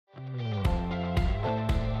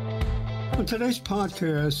On today's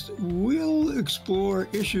podcast, we'll explore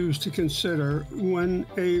issues to consider when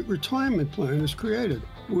a retirement plan is created.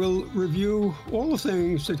 We'll review all the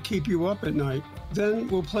things that keep you up at night. Then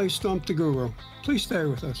we'll play Stump the Guru. Please stay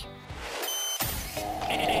with us.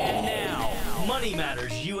 And now, Money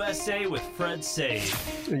Matters USA with Fred Sage.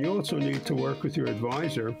 And you also need to work with your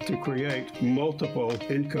advisor to create multiple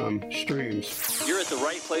income streams. You're at the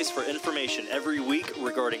right place for information every week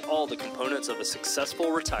regarding all the components of a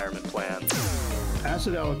successful retirement plan.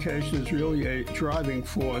 Asset allocation is really a driving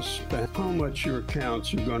force to how much your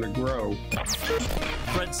accounts are going to grow.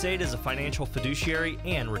 Fred Sade is a financial fiduciary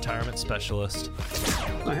and retirement specialist.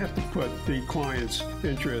 I have to put the client's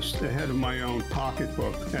interest ahead of my own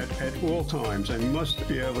pocketbook at all times. I must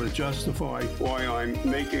be able to justify why I'm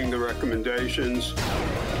making the recommendations.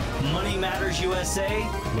 Money Matters USA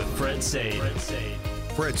with Fred Sade.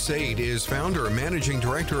 Fred Sade is founder and managing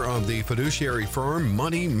director of the fiduciary firm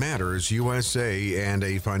Money Matters USA and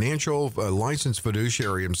a financial licensed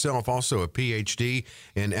fiduciary himself, also a PhD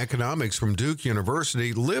in economics from Duke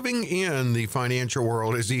University, living in the financial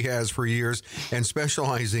world as he has for years and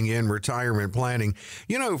specializing in retirement planning.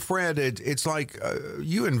 You know, Fred, it's like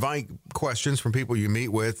you invite questions from people you meet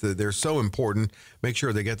with. They're so important. Make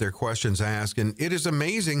sure they get their questions asked. And it is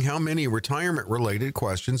amazing how many retirement-related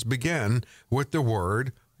questions begin with the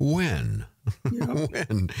word when. Yeah.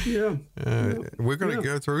 When. Yeah. We're going to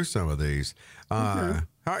go through some of these. Okay.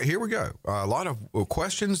 All right, here we go. A lot of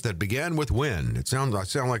questions that began with when. I sound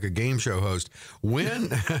like a game show host.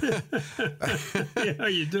 When? Yeah,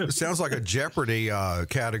 you do. It sounds like a Jeopardy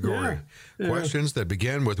category. Yeah. Questions that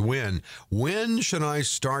begin with when. When should I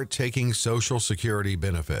start taking Social Security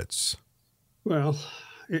benefits? Well,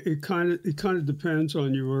 it kind of depends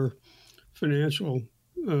on your financial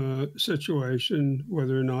situation,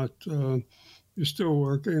 whether or not you're still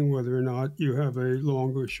working, whether or not you have a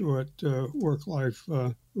long or short work-life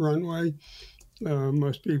runway.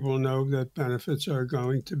 Most people know that benefits are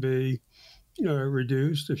going to be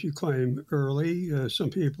reduced if you claim early.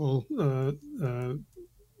 Some people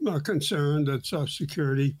are concerned that Social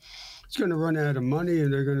Security is going to run out of money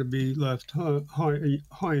and they're going to be left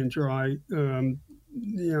high and dry.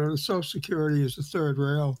 Social Security is the third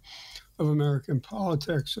rail of American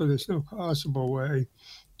politics, so there's no possible way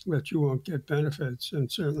that you won't get benefits.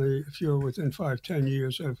 And certainly if you're within 5-10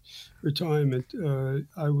 years of retirement,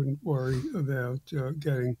 I wouldn't worry about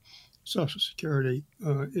getting Social Security.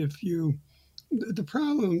 The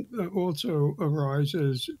problem also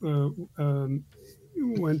arises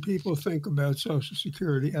when people think about Social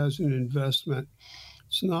Security as an investment.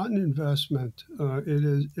 It's not an investment.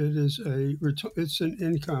 It's an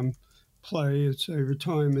income play. It's a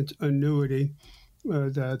retirement annuity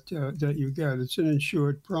that you get. It's an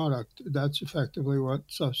insured product. That's effectively what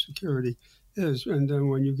Social Security is. And then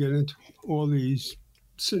when you get into all these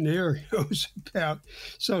scenarios about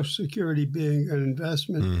Social Security being an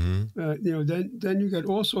investment, then you get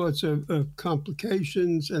all sorts of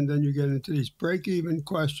complications, and then you get into these break-even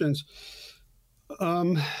questions.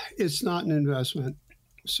 It's not an investment.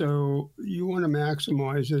 So you want to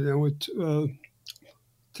maximize it. And with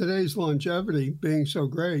today's longevity being so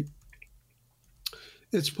great,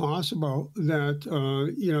 it's possible that,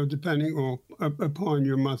 depending upon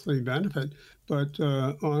your monthly benefit, but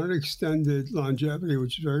on an extended longevity,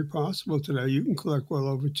 which is very possible today, you can collect well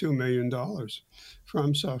over $2 million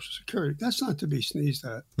from Social Security. That's not to be sneezed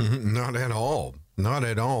at. Not at all. Not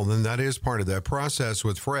at all. And that is part of that process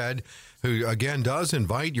with Fred, who, again, does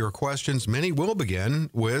invite your questions. Many will begin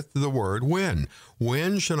with the word when.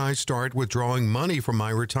 When should I start withdrawing money from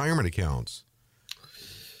my retirement accounts?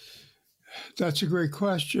 That's a great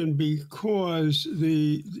question, because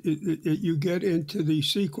you get into the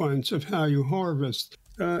sequence of how you harvest.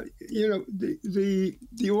 The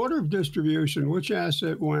order of distribution, which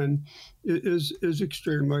asset when, is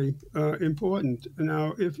extremely important.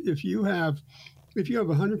 Now, if you have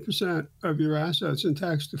 100% of your assets in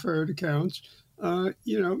tax deferred accounts,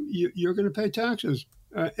 you're going to pay taxes.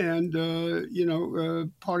 And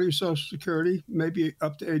part of your Social Security, maybe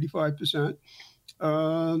up to 85%.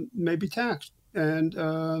 May be taxed, and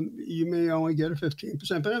you may only get a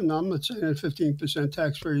 15%. But I'm not saying that 15%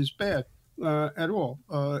 tax-free is bad at all.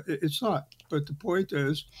 It's not. But the point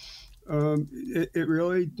is, it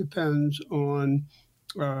really depends on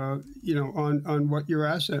what your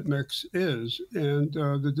asset mix is, and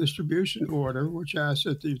the distribution order, which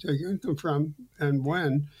asset do you take income from, and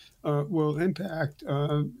when, will impact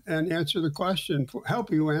and answer the question,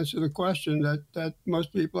 help you answer the question that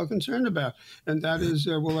most people are concerned about, and that is,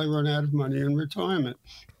 will I run out of money in retirement?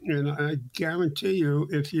 And I guarantee you,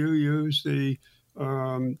 if you use the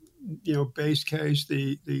base case,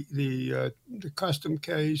 the custom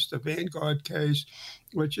case, the Vanguard case,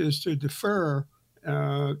 which is to defer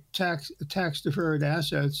tax deferred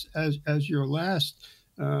assets as your last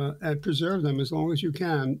and preserve them as long as you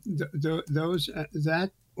can.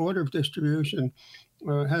 That order of distribution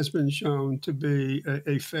has been shown to be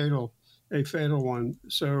a fatal one.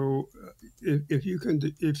 So if you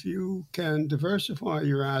can diversify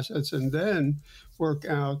your assets and then work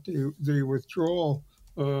out the withdrawal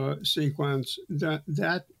sequence,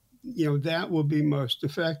 that will be most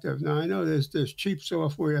effective. Now I know there's cheap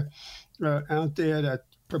software out there that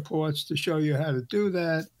purports to show you how to do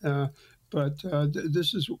that. But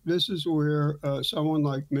this is where someone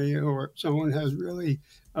like me or someone has really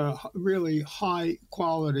high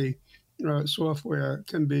quality software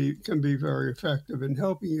can be very effective in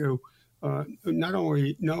helping you not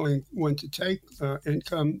only knowing when to take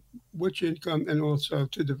income, which income, and also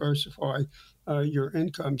to diversify your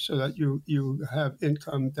income so that you have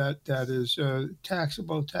income that is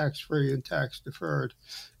taxable, tax free, and tax deferred.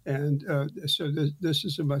 And so this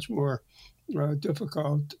is a much more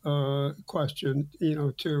difficult question,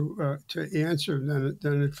 to answer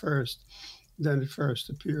than it first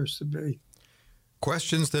appears to be.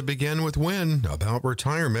 Questions that begin with when about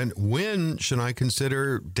retirement. When should I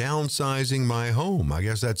consider downsizing my home? I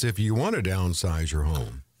guess that's if you want to downsize your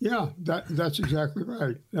home. Yeah, that's exactly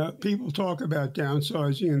right. People talk about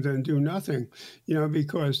downsizing and then do nothing,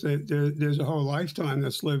 because there's a whole lifetime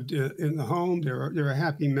that's lived in the home. There are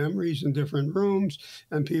happy memories in different rooms,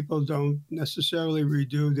 and people don't necessarily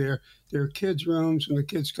redo their kids' rooms. When the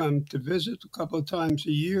kids come to visit a couple of times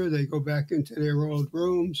a year, they go back into their old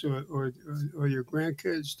rooms, or your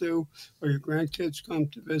grandkids do, or your grandkids come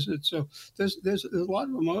to visit. So there's a lot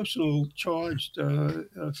of emotional charged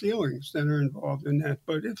feelings that are involved in that.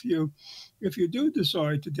 But if you do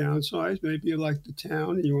decide to downsize, maybe you like the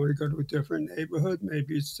town and you want to go to a different neighborhood,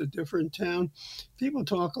 maybe it's a different town. People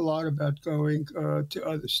talk a lot about going to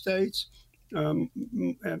other states.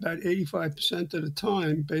 About 85% of the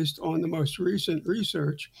time, based on the most recent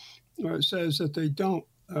research, says that they don't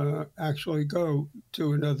actually go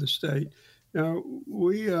to another state. Now,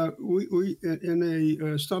 we in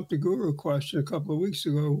a Stump the Guru question a couple of weeks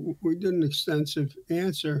ago, we did an extensive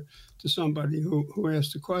answer to somebody who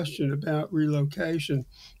asked a question about relocation,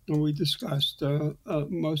 and we discussed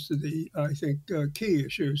most of the, I think, key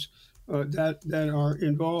issues that are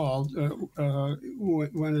involved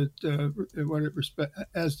when it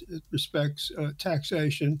respects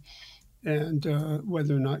taxation and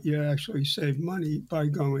whether or not you actually save money by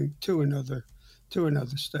going to another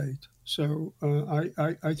state. So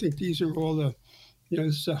I think these are all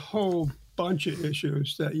it's a whole bunch of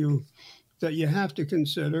issues that you have to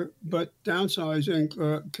consider, but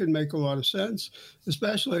downsizing can make a lot of sense,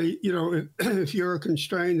 especially, if you're a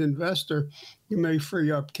constrained investor, you may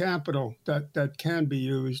free up capital that can be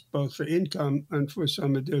used both for income and for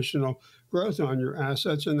some additional growth on your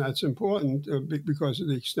assets, and that's important because of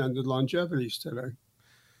the extended longevities today.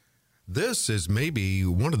 This is maybe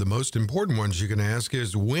one of the most important ones you can ask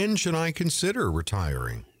is, when should I consider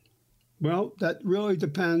retiring? Well, that really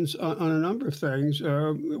depends on a number of things.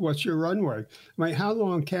 What's your runway? How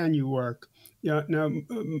long can you work? Yeah. Now,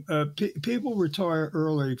 people retire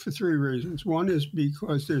early for three reasons. One is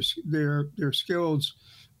because their skills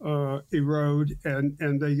erode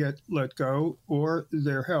and they get let go, or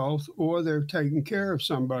their health, or they're taking care of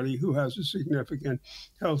somebody who has a significant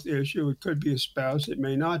health issue. It could be a spouse. It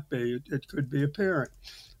may not be. It could be a parent.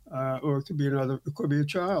 Or it could be a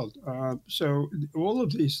child. So all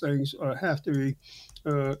of these things have to be,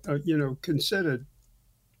 considered.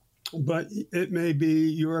 But it may be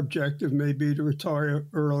your objective may be to retire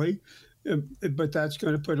early, but that's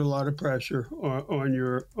going to put a lot of pressure on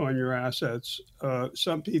your assets.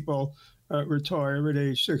 Some people retire at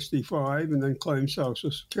age 65 and then claim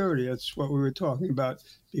Social Security. That's what we were talking about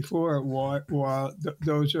before. While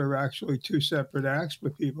those are actually two separate acts,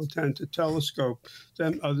 but people tend to telescope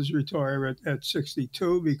them. Others retire at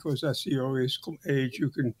 62 because that's the earliest age you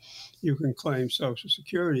can claim Social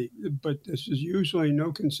Security. But this is usually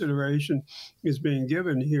no consideration is being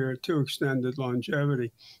given here to extended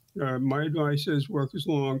longevity. My advice is work as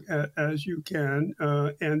long as you can,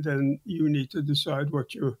 and then you need to decide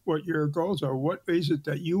what your goals are. What is it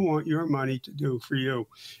that you want your money to do for you?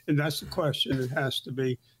 And that's the question it has to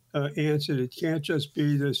be answered. It can't just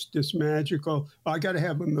be this magical. I got to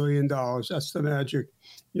have $1 million. That's the magic,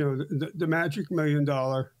 the magic $1 million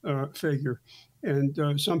figure.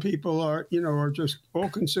 And some people are just all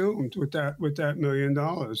consumed with that $1 million.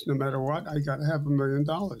 No matter what, I got to have $1 million.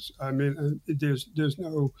 I mean, there's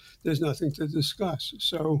nothing to discuss.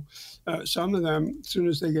 So some of them, as soon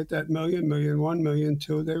as they get that $1 million, $1 million, $2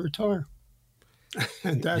 million, they retire.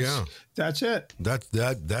 And that's it.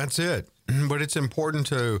 That's it. But it's important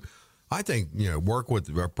to, I think, work with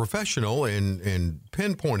a professional in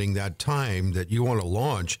pinpointing that time that you want to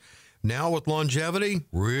launch. Now with longevity,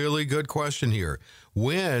 really good question here.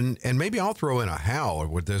 When, and maybe I'll throw in a how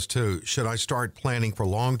with this too, should I start planning for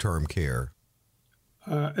long-term care?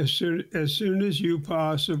 As soon as you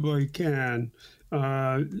possibly can,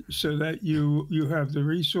 so that you have the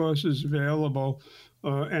resources available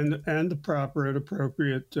and the proper and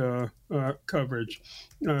appropriate coverage.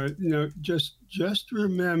 Just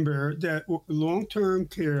remember that long-term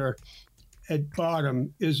care at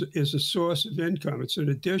bottom is a source of income. It's an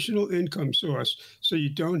additional income source, so you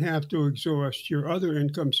don't have to exhaust your other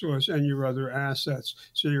income source and your other assets.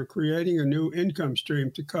 So you're creating a new income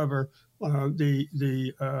stream to cover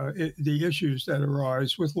the issues that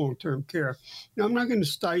arise with long-term care. Now, I'm not going to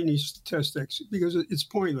cite any statistics because it's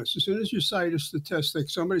pointless. As soon as you cite a statistic,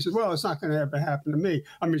 somebody says, well, it's not going to ever happen to me.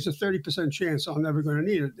 I mean, it's a 30% chance I'm never going to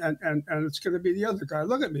need it. And it's going to be the other guy.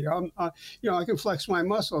 Look at me. I can flex my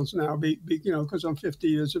muscles now because I'm 50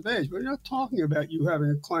 years of age. But we're not talking about you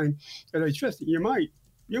having a claim at age 50. You might.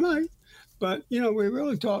 But, we're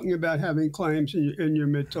really talking about having claims in your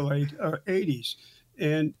mid to late 80s.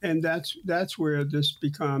 And that's where this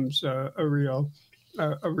becomes a real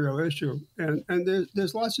issue. And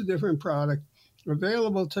there's lots of different product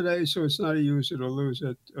available today, so it's not a use it or lose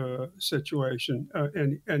it situation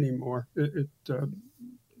anymore.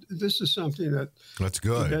 This is something that's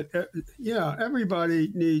good.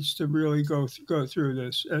 Everybody needs to really go through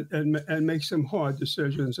this and make some hard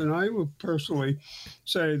decisions. And I would personally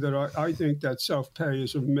say that I think that self-pay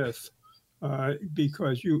is a myth.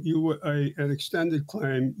 Because an extended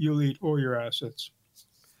claim, you'll eat all your assets.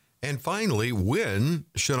 And finally, when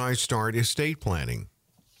should I start estate planning?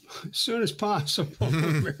 As soon as possible,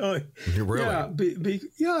 really. Really?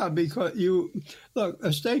 Because look,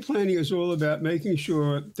 estate planning is all about making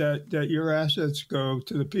sure that your assets go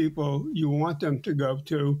to the people you want them to go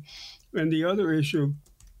to. And the other issue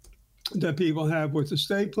that people have with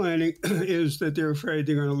estate planning is that they're afraid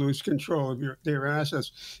they're going to lose control of their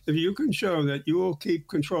assets. If you can show that you will keep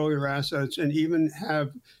control of your assets and even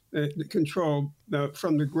have the control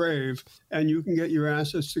from the grave, and you can get your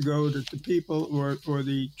assets to go to the people or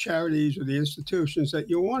the charities or the institutions that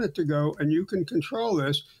you want it to go, and you can control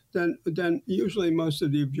this, then usually most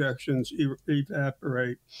of the objections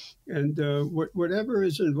evaporate. And whatever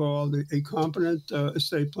is involved, a competent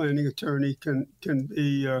estate planning attorney can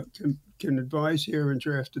advise here and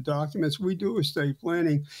draft the documents. We do estate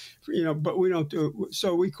planning, but we don't do it.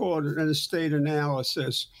 So we call it an estate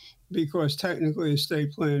analysis, because technically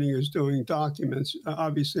estate planning is doing documents.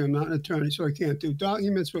 Obviously, I'm not an attorney, so I can't do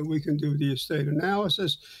documents, but we can do the estate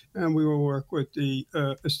analysis, and we will work with the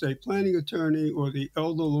estate planning attorney or the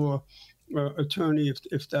elder law attorney,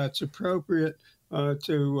 if that's appropriate,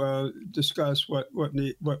 to discuss what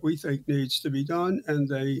we think needs to be done, and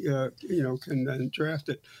they can then draft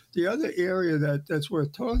it. The other area that's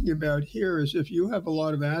worth talking about here is if you have a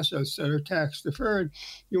lot of assets that are tax deferred,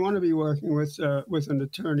 you want to be working with an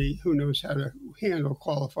attorney who knows how to handle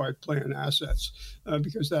qualified plan assets,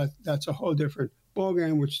 because that's a whole different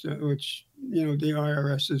ballgame, which the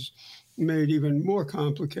IRS has made even more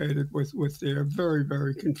complicated with their very,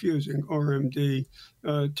 very confusing RMD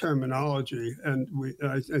terminology. And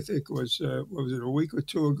I think it was a week or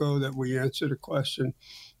two ago that we answered a question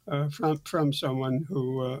from someone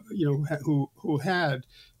who had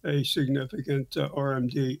a significant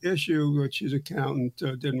RMD issue, which his accountant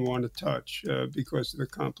didn't want to touch because of the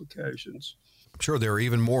complications. I'm sure there are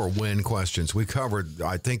even more when questions. We covered,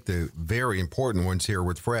 I think, the very important ones here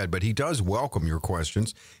with Fred, but he does welcome your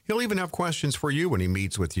questions. He'll even have questions for you when he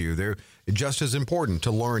meets with you. They're just as important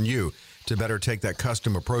to learn you to better take that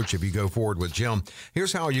custom approach if you go forward with Jim.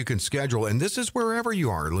 Here's how you can schedule, and this is wherever you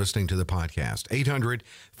are listening to the podcast.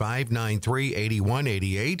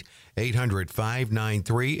 800-593-8188,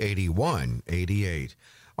 800-593-8188.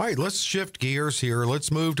 All right, let's shift gears here. Let's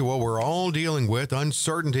move to what we're all dealing with,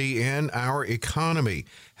 uncertainty in our economy.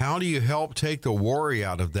 How do you help take the worry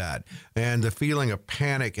out of that and the feeling of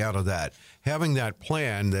panic out of that? Having that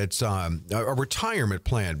plan that's a retirement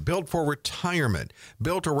plan built for retirement,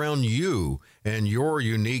 built around you and your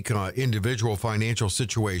unique individual financial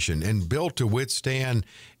situation, and built to withstand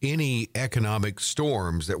any economic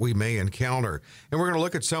storms that we may encounter. And we're going to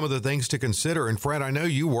look at some of the things to consider. And Fred, I know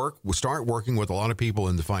you start working with a lot of people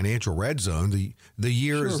in the financial red zone. The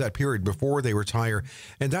year is that period before they retire,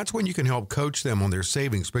 and that's when you can help coach them on their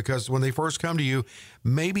savings, because when they first come to you,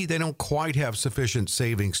 maybe they don't quite have sufficient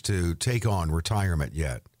savings to take on retirement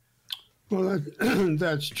yet. Well,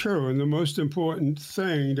 that's true. And the most important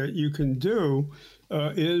thing that you can do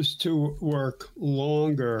is to work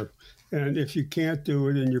longer. And if you can't do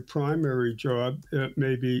it in your primary job,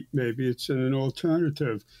 maybe it's in an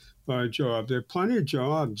alternative job. There are plenty of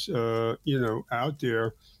jobs, out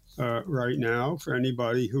there right now for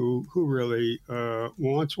anybody who really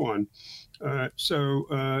wants one. So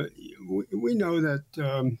we know that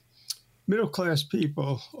middle-class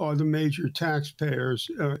people are the major taxpayers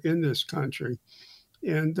in this country.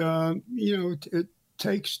 And, it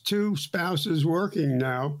takes two spouses working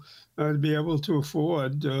now to be able to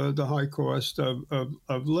afford the high cost of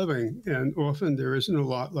living. And often there isn't a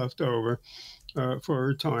lot left over for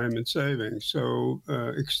retirement savings. So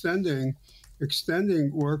extending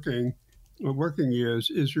working years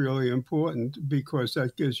is really important, because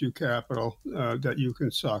that gives you capital that you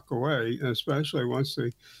can sock away, especially once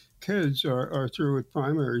the kids are through with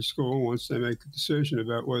primary school, once they make a decision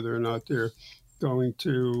about whether or not they're going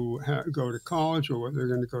to go to college, or whether they're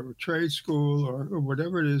going to go to trade school, or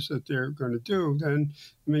whatever it is that they're going to do, then,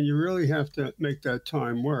 you really have to make that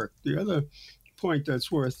time work. The other point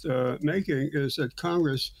that's worth making is that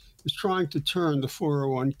Congress is trying to turn the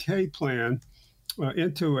 401k plan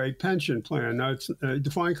into a pension plan. Now, it's a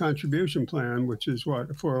defined contribution plan, which is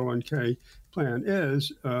what a 401k plan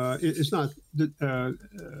is. It's not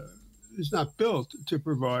built to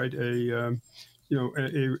provide an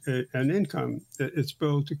income. It's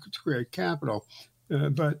built to create capital.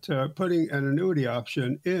 But putting an annuity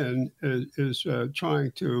option in is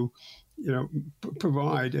trying to,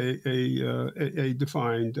 provide a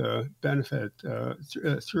defined benefit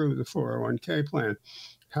through the 401k plan.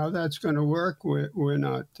 How that's going to work, we're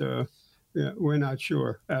not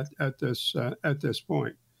sure at this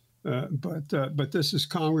point. But this is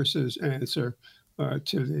Congress's answer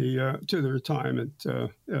to the retirement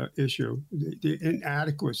issue, the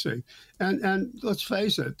inadequacy, and let's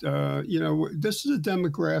face it, this is a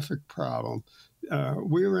demographic problem.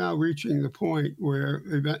 We're now reaching the point where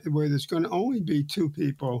there's going to only be two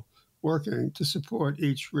people working to support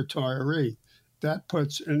each retiree. That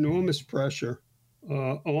puts enormous pressure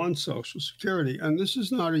on Social Security, and this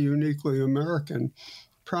is not a uniquely American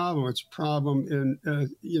problem. It's a problem in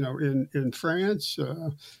France,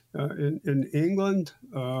 in England,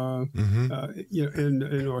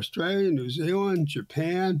 in Australia, New Zealand,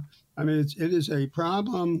 Japan. It is a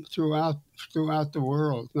problem throughout the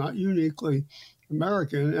world, not uniquely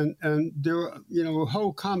American, and there are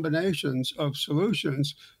whole combinations of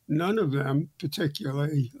solutions, none of them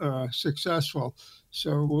particularly successful.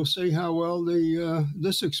 So we'll see how well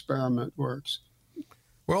this experiment works.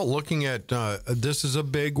 Well, looking at this is a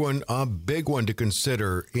big one to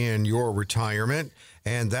consider in your retirement,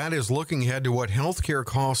 and that is looking ahead to what healthcare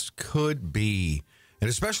costs could be, and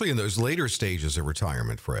especially in those later stages of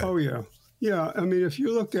retirement, Fred. Oh, yeah. Yeah, if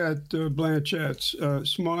you look at Blanchette's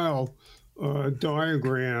SMILE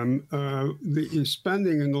diagram, the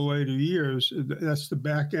spending in the later years, that's the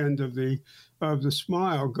back end of the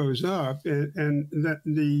SMILE, goes up, and that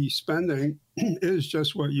the spending is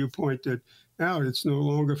just what you pointed out. It's no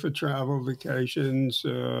longer for travel, vacations,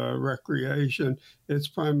 recreation. It's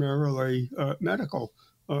primarily medical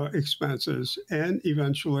expenses, and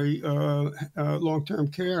eventually long-term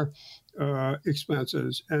care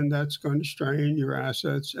expenses, and that's going to strain your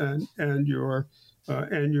assets and your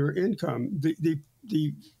income. The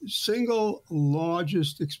single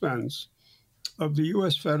largest expense of the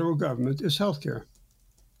U.S. federal government is healthcare,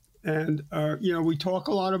 and we talk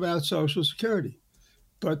a lot about Social Security,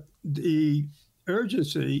 but the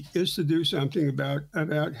urgency is to do something about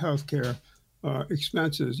healthcare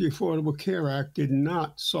expenses. The Affordable Care Act did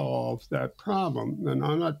not solve that problem, and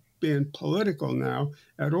I'm not being political now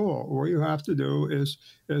at all. All you have to do is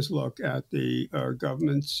look at the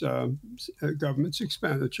government's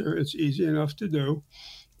expenditure. It's easy enough to do,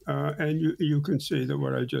 and you can see that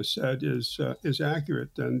what I just said is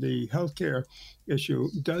accurate. And the healthcare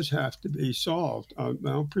issue does have to be solved. I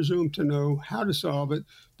don't presume to know how to solve it,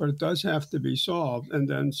 but it does have to be solved. And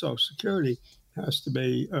then Social Security has to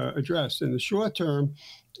be addressed. In the short term,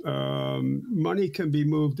 money can be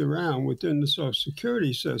moved around within the Social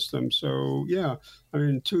Security system. So, yeah, I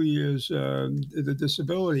mean, 2 years, the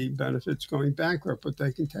disability benefit's going bankrupt, but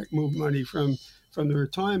they can move money from the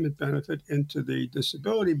retirement benefit into the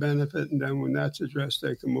disability benefit, and then when that's addressed,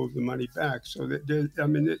 they can move the money back. So,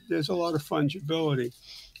 there's a lot of fungibility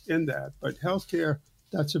in that. But healthcare,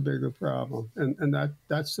 that's a bigger problem, and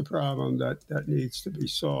that's the problem that needs to be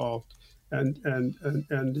solved. And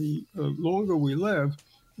the longer we live,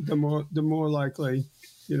 the more likely,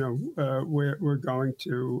 we're going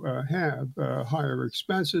to have higher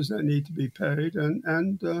expenses that need to be paid,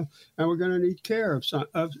 and we're going to need care of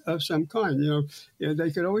some kind.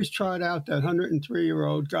 They could always trot out that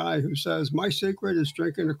 103-year-old guy who says, "My secret is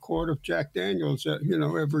drinking a quart of Jack Daniels,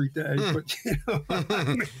 every day." But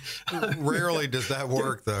rarely does that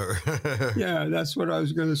work, though. Yeah, that's what I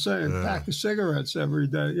was going to say. A pack of cigarettes every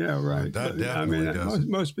day. Yeah, right. That definitely does.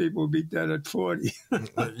 Most people would be dead at 40.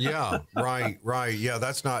 Yeah, right. Yeah,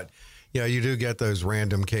 that's not. Yeah, you do get those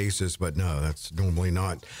random cases, but no, that's normally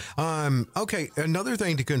not. Okay, another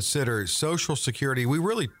thing to consider: Social Security. We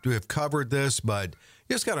really have covered this, but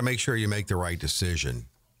you just got to make sure you make the right decision.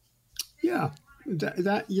 Yeah,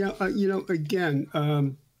 again,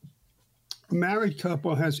 a married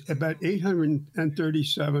couple has about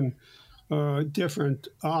 837 different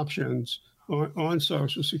options on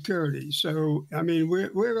Social Security. So, I mean, we're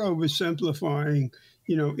oversimplifying,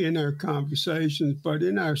 in our conversations, but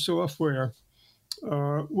in our software,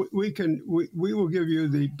 we will give you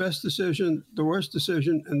the best decision, the worst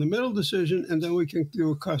decision, and the middle decision, and then we can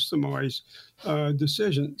do a customized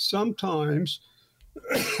decision. Sometimes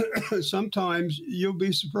you'll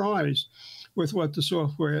be surprised with what the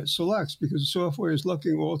software selects, because the software is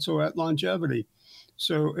looking also at longevity.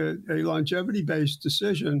 So a longevity-based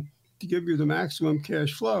decision to give you the maximum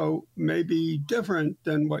cash flow may be different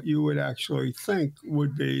than what you would actually think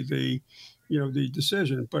would be the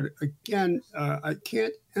decision. But again, I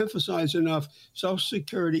can't emphasize enough, Social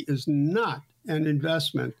Security is not an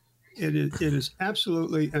investment. It is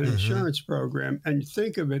absolutely an insurance program, and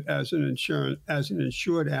think of it as an insured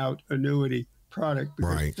out annuity product,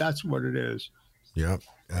 because right. That's what it is. Yep,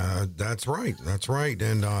 that's right.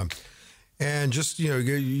 And just,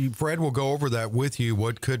 Fred will go over that with you,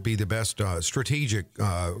 what could be the best strategic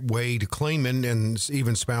way to claim and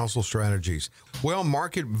even spousal strategies. Well,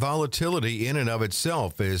 market volatility in and of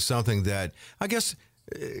itself is something that I guess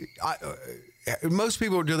most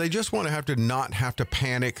people, do they just want to not have to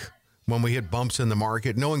panic when we hit bumps in the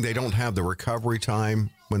market, knowing they don't have the recovery time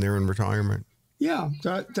when they're in retirement? Yeah,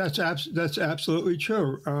 that's absolutely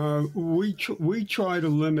true. We try to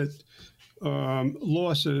limit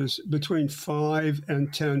losses between 5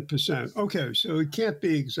 and 10%. Okay, so it can't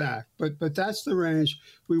be exact, but that's the range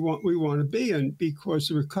we want to be in, because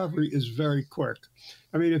the recovery is very quick.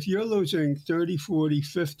 I mean, if you're losing 30, 40,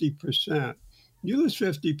 50%, you lose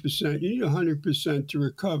 50%, you need 100% to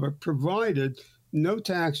recover, provided no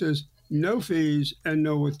taxes, no fees, and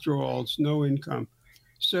no withdrawals, no income.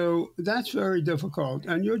 So that's very difficult,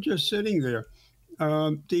 and you're just sitting there.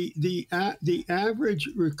 The average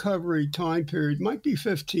recovery time period might be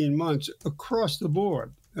 15 months across the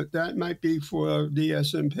board. That might be for the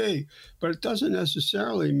S&P, but it doesn't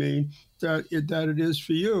necessarily mean that it is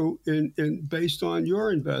for you based on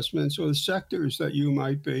your investments or the sectors that you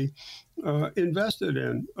might be invested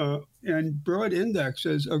in. And broad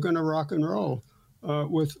indexes are going to rock and roll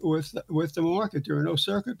with the market. There are no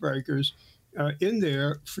circuit breakers in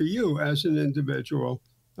there for you as an individual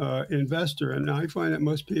investor, and I find that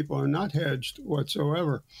most people are not hedged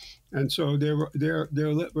whatsoever, and so they're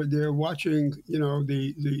watching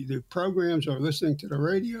the programs or listening to the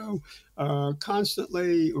radio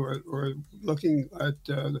constantly, or looking at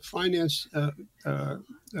the finance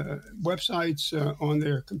websites on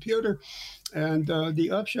their computer, and the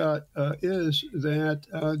upshot is that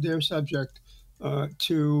they're subject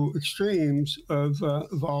to extremes of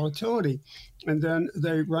volatility, and then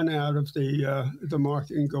they run out of the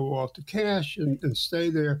market and go off to cash and stay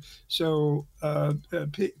there. So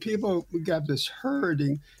people got this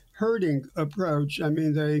herding approach. I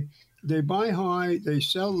mean, they buy high, they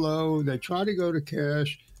sell low, they try to go to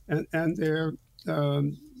cash, and they're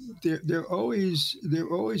always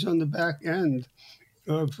on the back end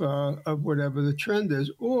of whatever the trend is,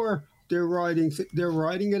 or they're riding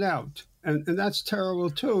it out. And that's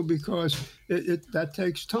terrible, too, because that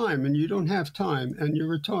takes time, and you don't have time, and you're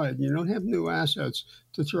retired, and you don't have new assets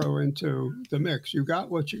to throw into the mix. You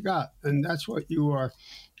got what you got, and that's what you are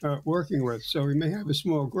working with. So we may have a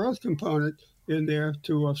small growth component, in there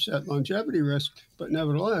to offset longevity risk. But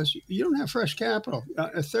nevertheless, you don't have fresh capital.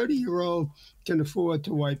 A 30-year-old can afford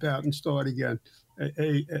to wipe out and start again.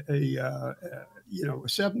 A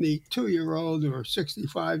 72-year-old or a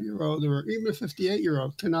 65-year-old or even a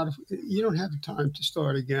 58-year-old cannot. You don't have the time to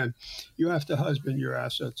start again. You have to husband your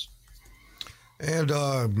assets. And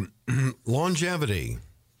longevity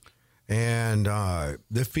and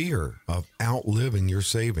the fear of outliving your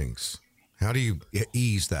savings. How do you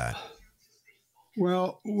ease that?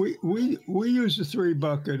 Well, we use the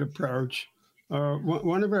 3-bucket approach.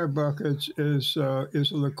 One of our buckets is a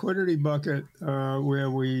liquidity bucket where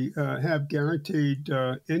we have guaranteed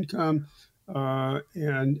income,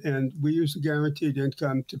 and we use the guaranteed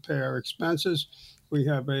income to pay our expenses. We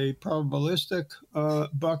have a probabilistic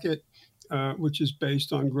bucket, which is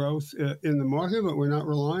based on growth in the market, but we're not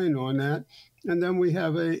relying on that. And then we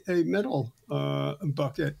have a middle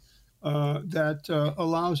bucket that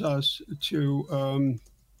allows us to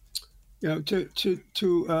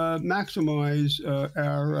maximize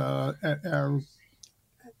our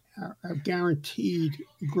guaranteed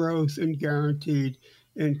growth and guaranteed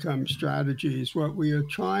income strategies. What we are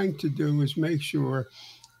trying to do is make sure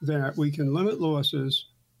that we can limit losses,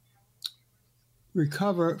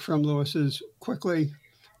 recover from losses quickly,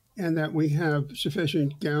 and that we have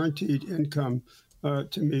sufficient guaranteed income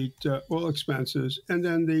to meet all expenses. And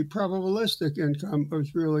then the probabilistic income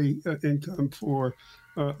is really income for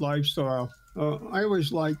lifestyle. I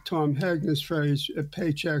always like Tom Hegner's phrase,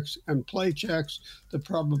 paychecks and play checks. The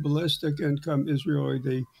probabilistic income is really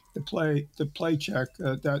the play check.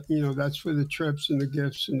 That's for the trips and the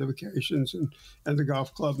gifts and the vacations and the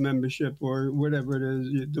golf club membership or whatever it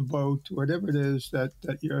is, the boat, whatever it is that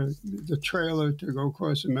you're, the trailer to go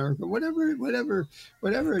across America, whatever it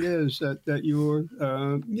is that you're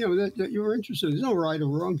that you're interested in. There's no right or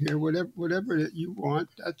wrong here. Whatever that you want,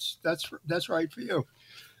 that's right for you.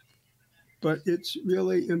 But it's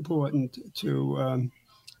really important to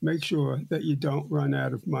make sure that you don't run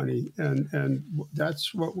out of money, and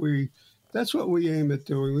that's what we aim at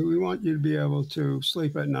doing. We want you to be able to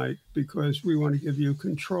sleep at night because we want to give you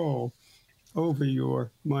control over your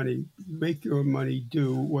money. Make your money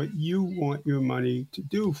do what you want your money to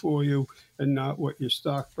do for you, and not what your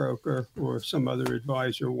stockbroker or some other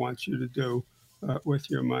advisor wants you to do with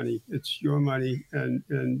your money. It's your money, and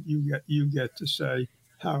you get to say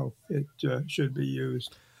how it should be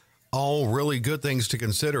used. All really good things to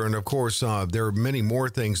consider. And of course, there are many more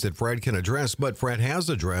things that Fred can address, but Fred has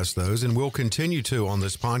addressed those and will continue to on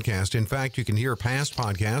this podcast. In fact, you can hear past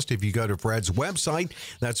podcasts if you go to Fred's website.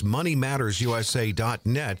 That's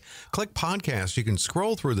moneymattersusa.net. Click podcast. You can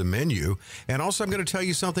scroll through the menu. And also, I'm going to tell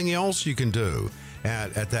you something else you can do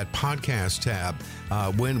at that podcast tab.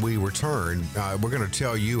 When we return, we're going to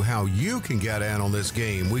tell you how you can get in on this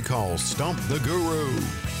game we call Stump the Guru.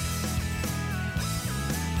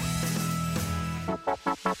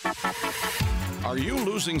 Are you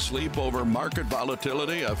losing sleep over market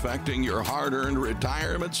volatility affecting your hard-earned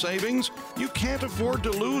retirement savings? You can't afford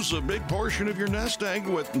to lose a big portion of your nest egg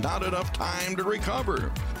with not enough time to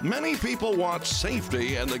recover. Many people want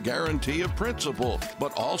safety and the guarantee of principal,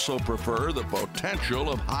 but also prefer the potential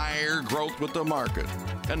of higher growth with the market.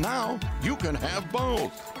 And now you can have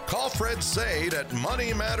both. Call Fred Sade at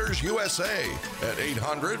Money Matters USA at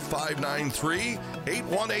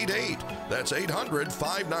 800-593-8188. That's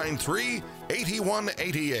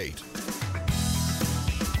 800-593-8188.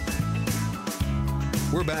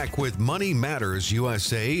 We're back with Money Matters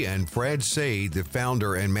USA and Fred Sade, the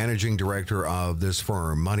founder and managing director of this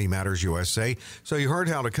firm, Money Matters USA. So you heard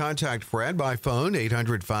how to contact Fred by phone,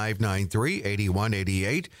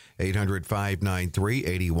 800-593-8188,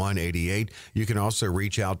 800-593-8188. You can also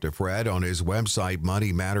reach out to Fred on his website,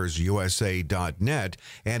 moneymattersusa.net.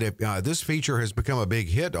 And if this feature has become a big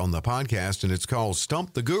hit on the podcast, and it's called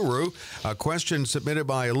Stump the Guru, a question submitted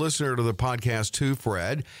by a listener to the podcast to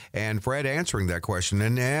Fred, and Fred answering that question.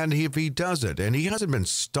 And if he does it, and he hasn't been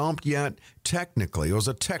stumped yet, technically, it was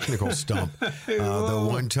a technical stump the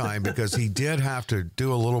one time because he did have to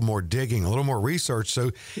do a little more digging, a little more research. So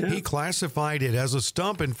he classified it as a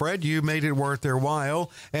stump. And Fred, you made it worth their while,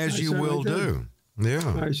 as you will do.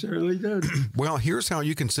 Yeah, I certainly did. Well, here's how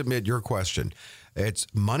you can submit your question. It's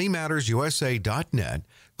moneymattersusa.net.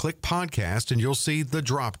 click podcast, and you'll see the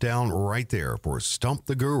drop down right there for Stump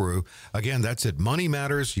the Guru. Again, that's at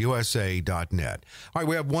moneymattersusa.net. All right,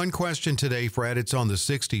 we have one question today, Fred. It's on the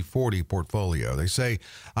 60/40 portfolio. They say,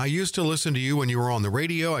 I used to listen to you when you were on the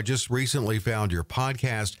radio. I just recently found your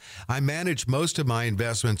podcast. I manage most of my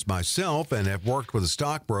investments myself and have worked with a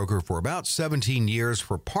stockbroker for about 17 years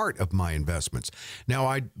for part of my investments. Now,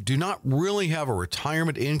 I do not really have a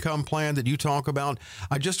retirement income plan that you talk about.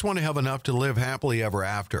 I just want to have enough to live happily ever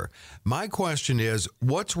after. My question is,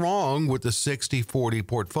 what's wrong with the 60/40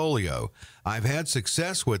 portfolio? I've had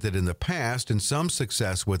success with it in the past and some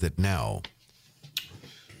success with it now.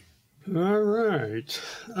 All right.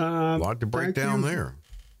 A lot to break down there.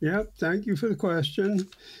 Yep. Thank you for the question.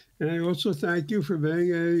 And I also thank you for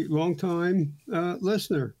being a long-time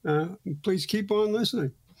listener. Please keep on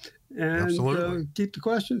listening and keep the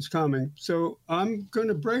questions coming. So I'm going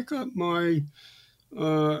to break up my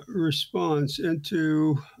response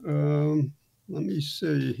into, let me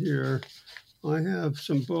see here. I have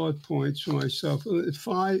some bullet points for myself.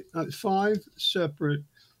 Five separate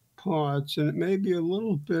parts, and it may be a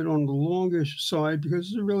little bit on the longish side because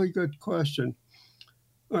it's a really good question.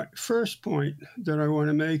 All right, first point that I want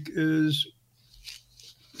to make is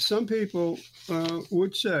some people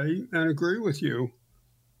would say and agree with you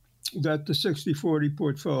that the 60/40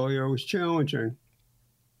 portfolio is challenging,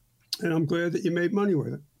 and I'm glad that you made money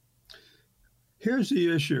with it. Here's the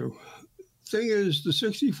issue. Thing is, the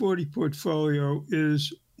 60/40 portfolio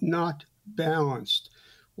is not balanced.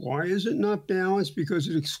 Why is it not balanced? Because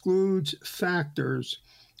it excludes factors,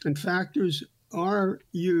 and factors are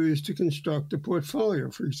used to construct a portfolio.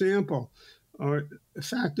 For example,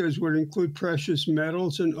 factors would include precious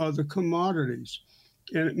metals and other commodities,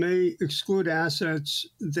 and it may exclude assets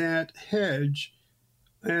that hedge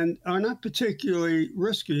and are not particularly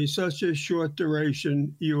risky, such as short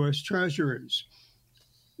duration U.S. Treasuries.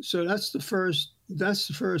 So that's the first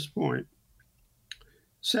point.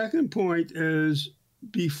 Second point is,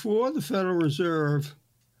 before the Federal Reserve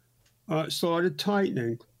started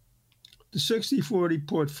tightening, the 60/40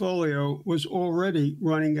 portfolio was already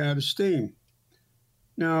running out of steam.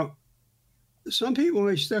 Now, some people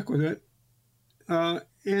may stick with it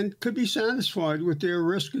and could be satisfied with their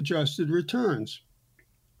risk-adjusted returns.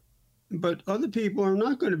 But other people are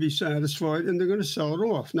not going to be satisfied, and they're going to sell it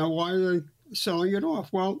off. Now, why are they selling it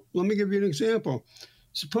off? Well, let me give you an example.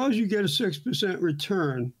 Suppose you get a 6%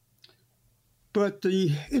 return, but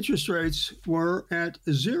the interest rates were at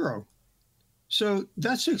 0. So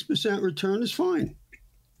that 6% return is fine.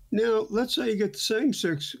 Now, let's say you get the same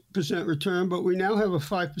 6% return, but we now have a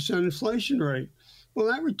 5% inflation rate. Well,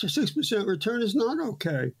 that 6% return is not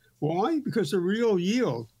okay. Why? Because the real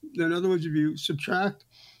yield, in other words, if you subtract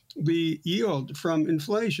the yield from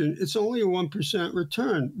inflation, it's only a 1%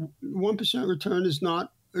 return. 1% return is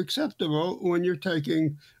not acceptable when you're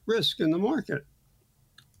taking risk in the market.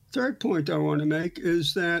 Third point I want to make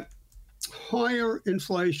is that higher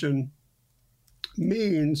inflation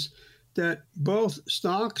means that both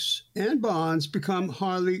stocks and bonds become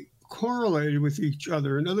highly correlated with each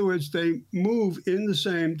other. In other words, they move in the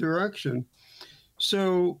same direction.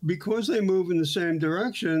 So because they move in the same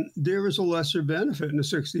direction, there is a lesser benefit in the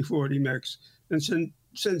 60/40 mix. And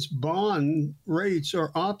since bond rates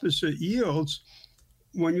are opposite yields,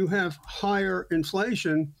 when you have higher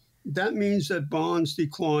inflation, that means that bonds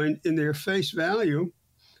decline in their face value,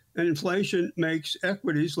 and inflation makes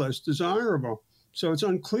equities less desirable. So it's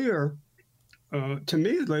unclear, to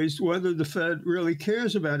me at least, whether the Fed really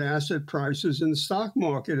cares about asset prices in the stock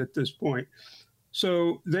market at this point.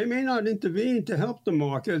 So they may not intervene to help the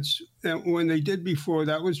markets. And when they did before,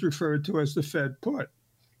 that was referred to as the Fed put.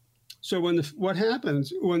 So what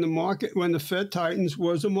happens when the Fed tightens?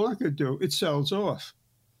 What does the market do? It sells off.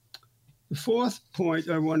 The fourth point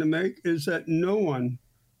I want to make is that no one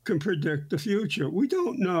can predict the future. We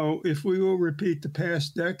don't know if we will repeat the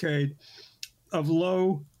past decade of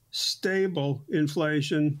low, stable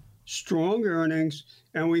inflation, strong earnings,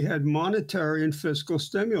 and we had monetary and fiscal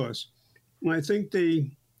stimulus. And I think the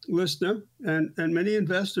listener and many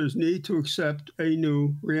investors need to accept a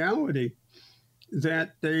new reality,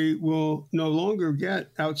 that they will no longer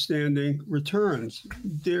get outstanding returns.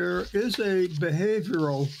 There is a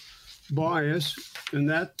behavioral bias, and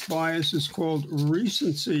that bias is called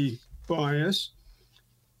recency bias.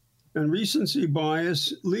 And recency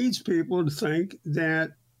bias leads people to think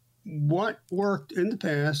that what worked in the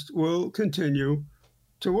past will continue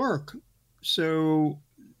to work. So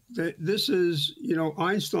this is,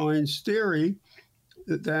 Einstein's theory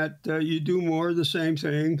that you do more of the same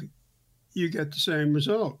thing, you get the same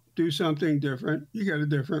result. do something different, you get a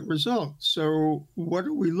different result. So what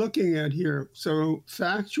are we looking at here? So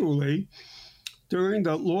factually, during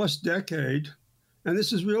the lost decade, and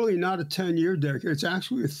this is really not a 10-year decade, it's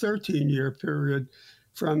actually a 13-year period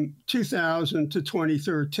from 2000 to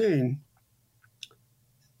 2013,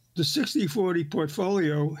 the 60/40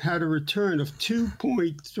 portfolio had a return of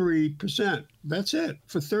 2.3%. That's it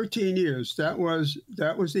for 13 years. That was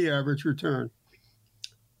the average return.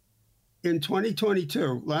 In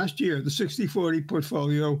 2022, last year, the 60/40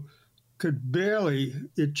 portfolio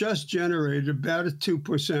it just generated about a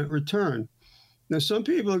 2% return. Now, some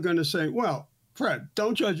people are going to say, well, Fred,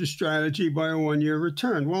 don't judge a strategy by a one-year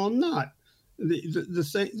return. Well, I'm not.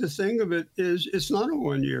 The thing of it is, it's not a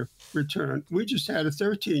one-year return. We just had a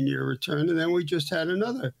 13-year return, and then we just had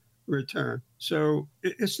another return. So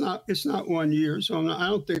it's not 1 year. So I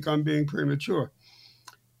don't think I'm being premature.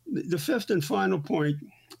 The fifth and final point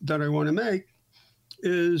that I want to make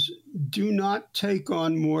is do not take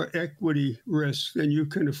on more equity risk than you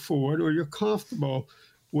can afford or you're comfortable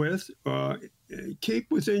with.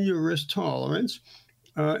 Keep within your risk tolerance.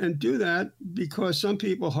 And do that because some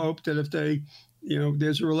people hope that if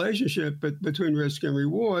there's a relationship between risk and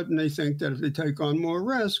reward, and they think that if they take on more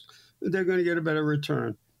risk, they're going to get a better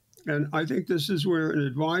return. And I think this is where an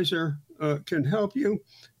advisor can help you,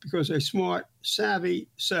 because a smart, savvy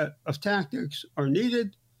set of tactics are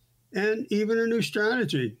needed, and even a new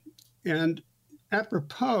strategy. And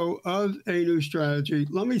apropos of a new strategy,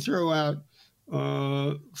 let me throw out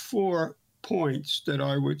 4 points that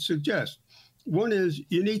I would suggest. One is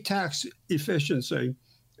you need tax efficiency.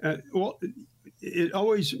 Well, it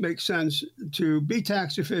always makes sense to be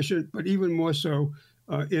tax efficient, but even more so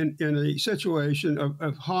in a situation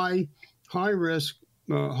of high risk,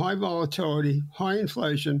 high volatility, high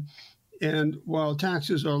inflation. And while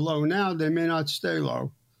taxes are low now, they may not stay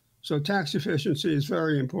low. So tax efficiency is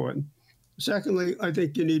very important. Secondly, I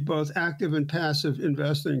think you need both active and passive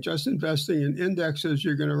investing. Just investing in indexes,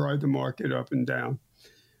 you're going to ride the market up and down.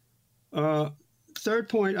 Third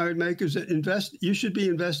point I would make is that you should be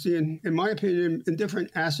investing in my opinion, in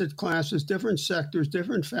different asset classes, different sectors,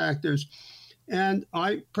 different factors. And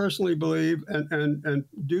I personally believe, and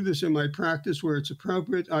do this in my practice where it's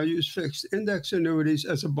appropriate, I use fixed index annuities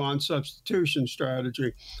as a bond substitution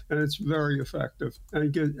strategy, and it's very effective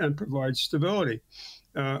and provides stability.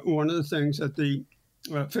 One of the things that the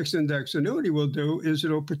fixed index annuity will do is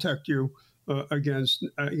it'll protect you against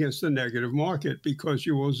the negative market, because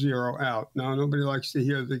you will zero out. Now, nobody likes to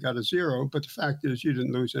hear they got a zero, but the fact is you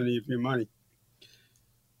didn't lose any of your money.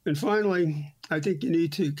 And finally, I think you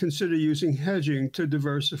need to consider using hedging to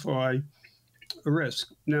diversify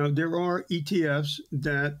risk. Now, there are ETFs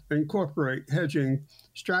that incorporate hedging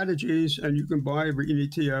strategies, and you can buy every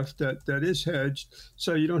ETF that is hedged,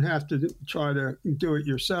 so you don't have to try to do it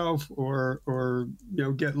yourself or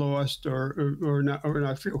get lost or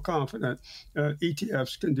not feel confident.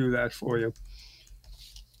 ETFs can do that for you.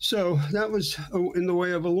 So that was in the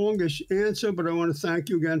way of a longish answer, but I want to thank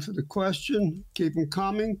you again for the question. Keep them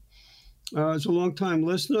coming. As a longtime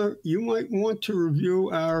listener, you might want to review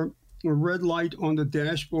our red light on the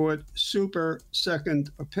dashboard super second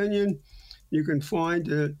opinion. You can find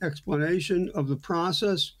an explanation of the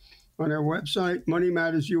process on our website,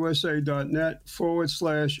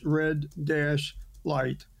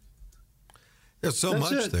 moneymattersusa.net/red-light. There's so much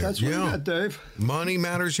there. That's what you got, Dave.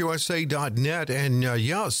 MoneyMattersUSA.net.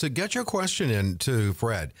 And so get your question in to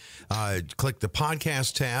Fred. Click the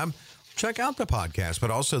podcast tab. Check out the podcast,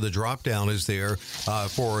 but also the drop-down is there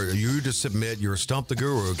for you to submit your Stump the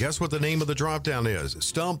Guru. Guess what the name of the drop-down is?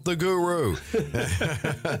 Stump the Guru.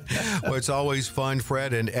 Well, it's always fun,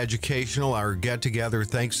 Fred, and educational, our get-together.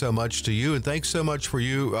 Thanks so much to you, and thanks so much for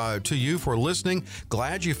you for listening.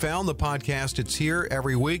 Glad you found the podcast. It's here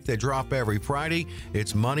every week. They drop every Friday.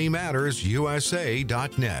 It's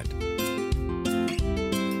MoneyMattersUSA.net.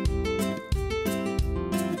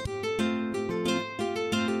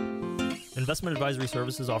 Investment advisory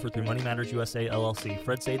services offered through Money Matters USA, LLC.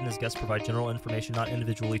 Fred Sade and his guests provide general information, not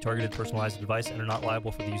individually targeted personalized advice, and are not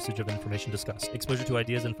liable for the usage of information discussed. Exposure to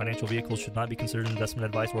ideas and financial vehicles should not be considered investment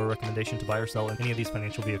advice or a recommendation to buy or sell in any of these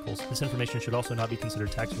financial vehicles. This information should also not be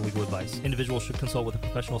considered tax or legal advice. Individuals should consult with a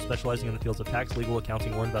professional specializing in the fields of tax, legal,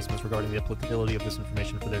 accounting, or investments regarding the applicability of this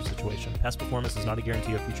information for their situation. Past performance is not a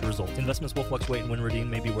guarantee of future results. Investments will fluctuate, and when redeemed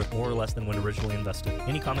may be worth more or less than when originally invested.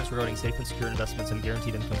 Any comments regarding safe and secure investments and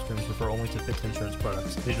guaranteed income streams refer only to fixed insurance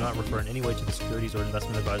products. They do not refer in any way to the securities or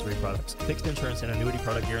investment advisory products. Fixed insurance and annuity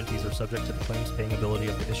product guarantees are subject to the claims paying ability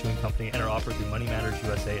of the issuing company and are offered through Money Matters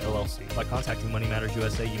USA, LLC. By contacting Money Matters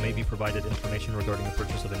USA, you may be provided information regarding the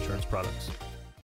purchase of insurance products.